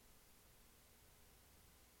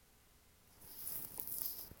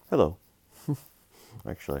Hello.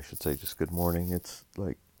 Actually, I should say just good morning. It's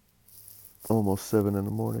like almost 7 in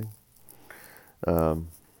the morning. Um,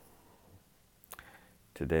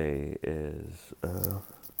 Today is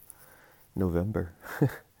November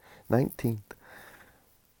 19th.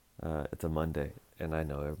 It's a Monday, and I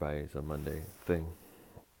know everybody's a Monday thing.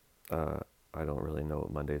 Uh, I don't really know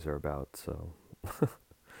what Mondays are about, so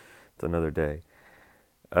it's another day.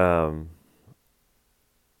 Um,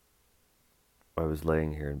 I was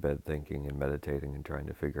laying here in bed thinking and meditating and trying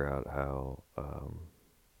to figure out how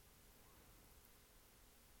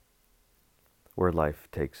where life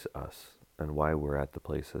takes us and why we're at the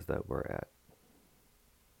places that we're at.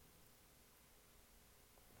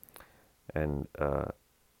 And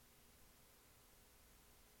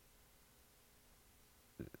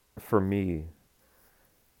for me,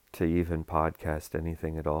 to even podcast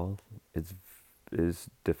anything at all is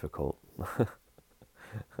difficult.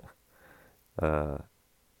 uh,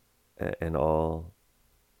 in all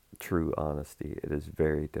true honesty, it is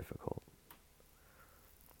very difficult.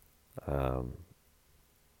 Um,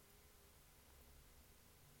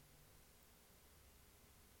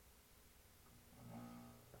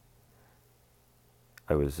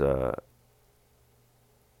 I was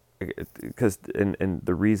because and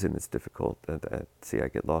the reason it's difficult. See, I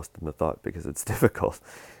get lost in the thought because it's difficult.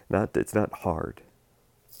 It's not hard.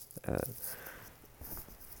 Uh,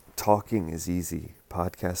 Talking is easy.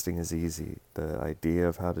 Podcasting is easy. The idea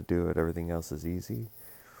of how to do it, everything else is easy.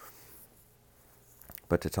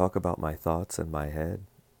 But to talk about my thoughts in my head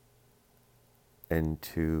and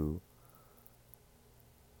to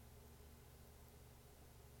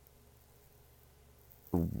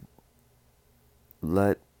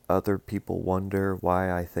let other people wonder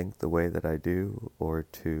why I think the way that I do, or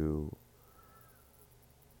to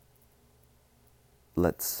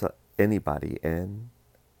let anybody in,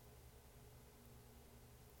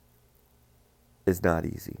 is not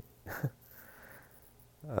easy.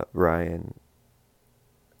 Ryan,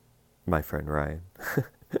 my friend Ryan,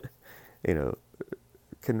 you know,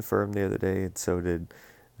 confirmed the other day, and so did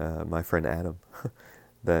my friend Adam,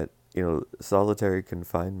 that, solitary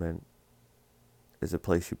confinement is a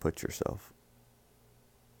place you put yourself.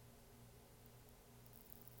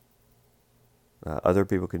 Other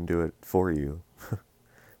people can do it for you, but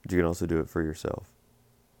you can also do it for yourself.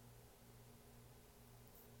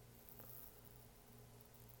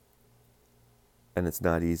 And it's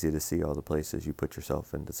not easy to see all the places you put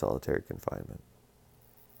yourself into solitary confinement.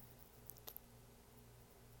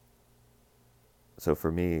 So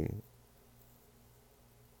for me,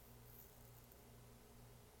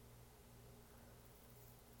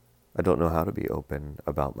 I don't know how to be open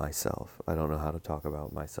about myself. I don't know how to talk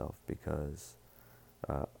about myself because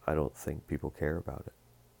I don't think people care about it.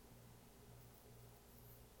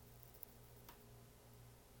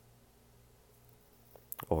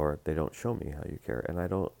 Or they don't show me how you care. And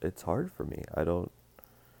it's hard for me.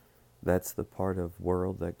 That's the part of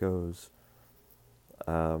world that goes,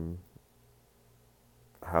 um,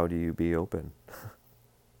 how do you be open?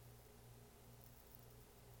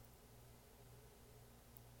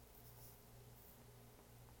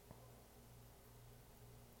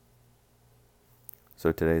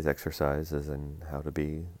 So today's exercise is in how to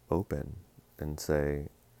be open and say,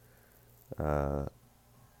 uh,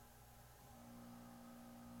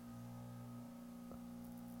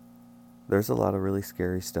 there's a lot of really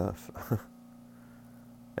scary stuff.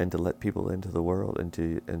 And to let people into the world,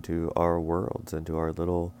 into our worlds, into our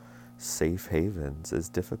little safe havens is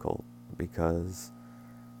difficult because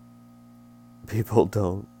people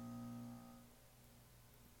don't,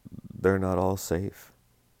 they're not all safe.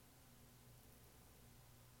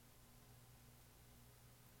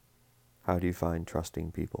 How do you find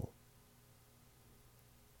trusting people?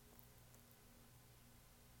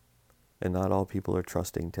 And not all people are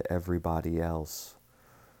trusting to everybody else.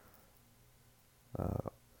 Uh,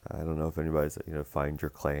 I don't know if anybody's, find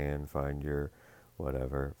your clan, find your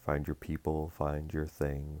whatever, find your people, find your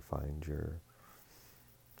thing, find your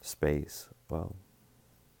space. Well,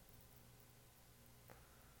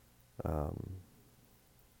 um,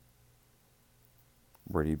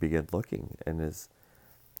 where do you begin looking? And is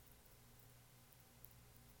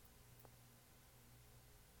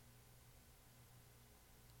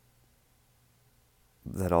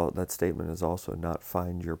that statement is also not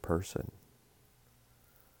find your person.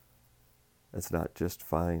 It's not just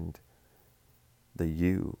find the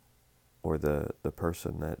you or the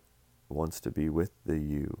person that wants to be with the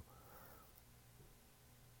you,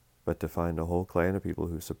 but to find a whole clan of people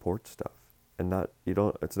who support stuff. And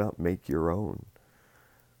it's not make your own.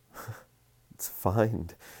 It's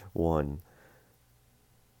find one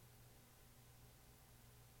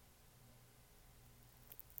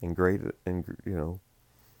and great, and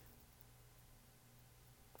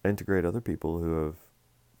integrate other people who have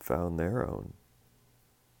found their own.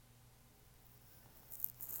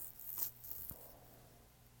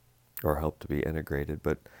 Or help to be integrated,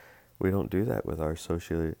 but we don't do that with our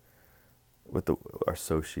our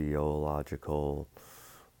sociological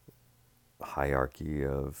hierarchy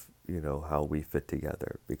of how we fit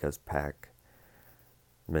together, because pack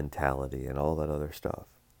mentality and all that other stuff.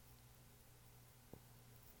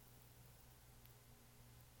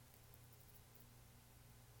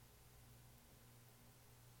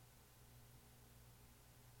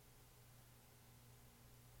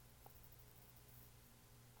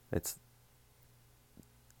 It's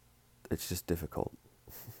it's just difficult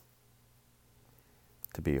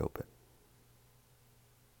to be open.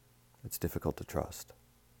 It's difficult to trust.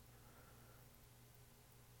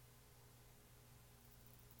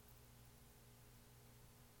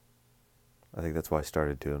 I think that's why I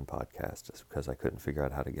started doing podcasts, is because I couldn't figure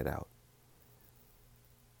out how to get out.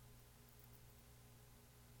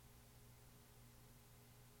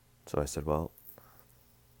 So I said, well,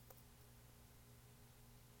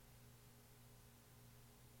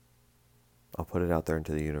 I'll put it out there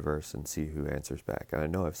into the universe and see who answers back. And I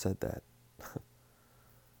know I've said that.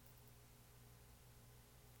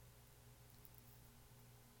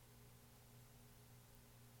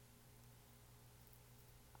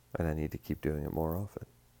 And I need to keep doing it more often.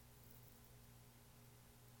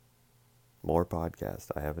 More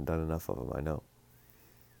podcasts. I haven't done enough of them, I know.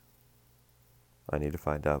 I need to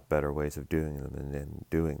find out better ways of doing them and then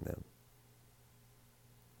doing them.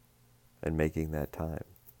 And making that time.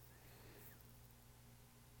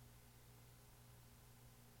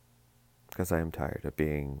 Because I am tired of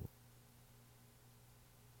being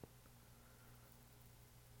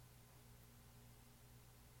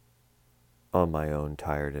on my own,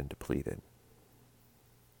 tired and depleted.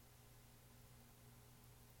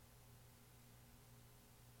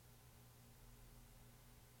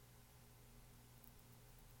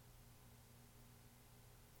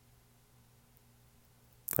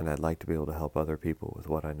 And I'd like to be able to help other people with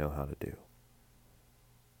what I know how to do.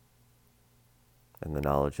 And the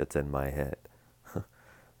knowledge that's in my head.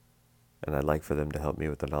 And I'd like for them to help me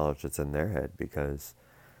with the knowledge that's in their head, because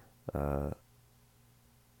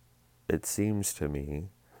it seems to me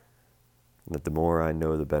that the more I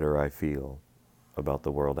know, the better I feel about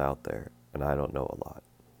the world out there. And I don't know a lot.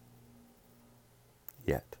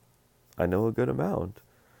 Yet. I know a good amount.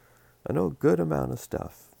 I know a good amount of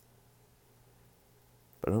stuff.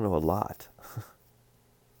 But I don't know a lot.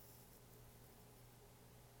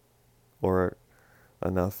 Or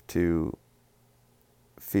enough to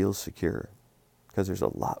feel secure. Because there's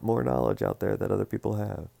a lot more knowledge out there that other people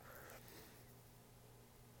have.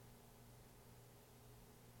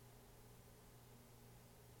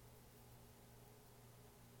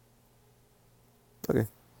 Okay.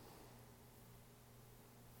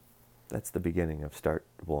 That's the beginning of start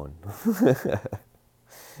one.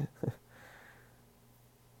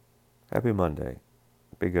 Happy Monday.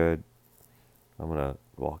 Be good. I'm going to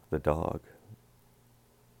walk the dog.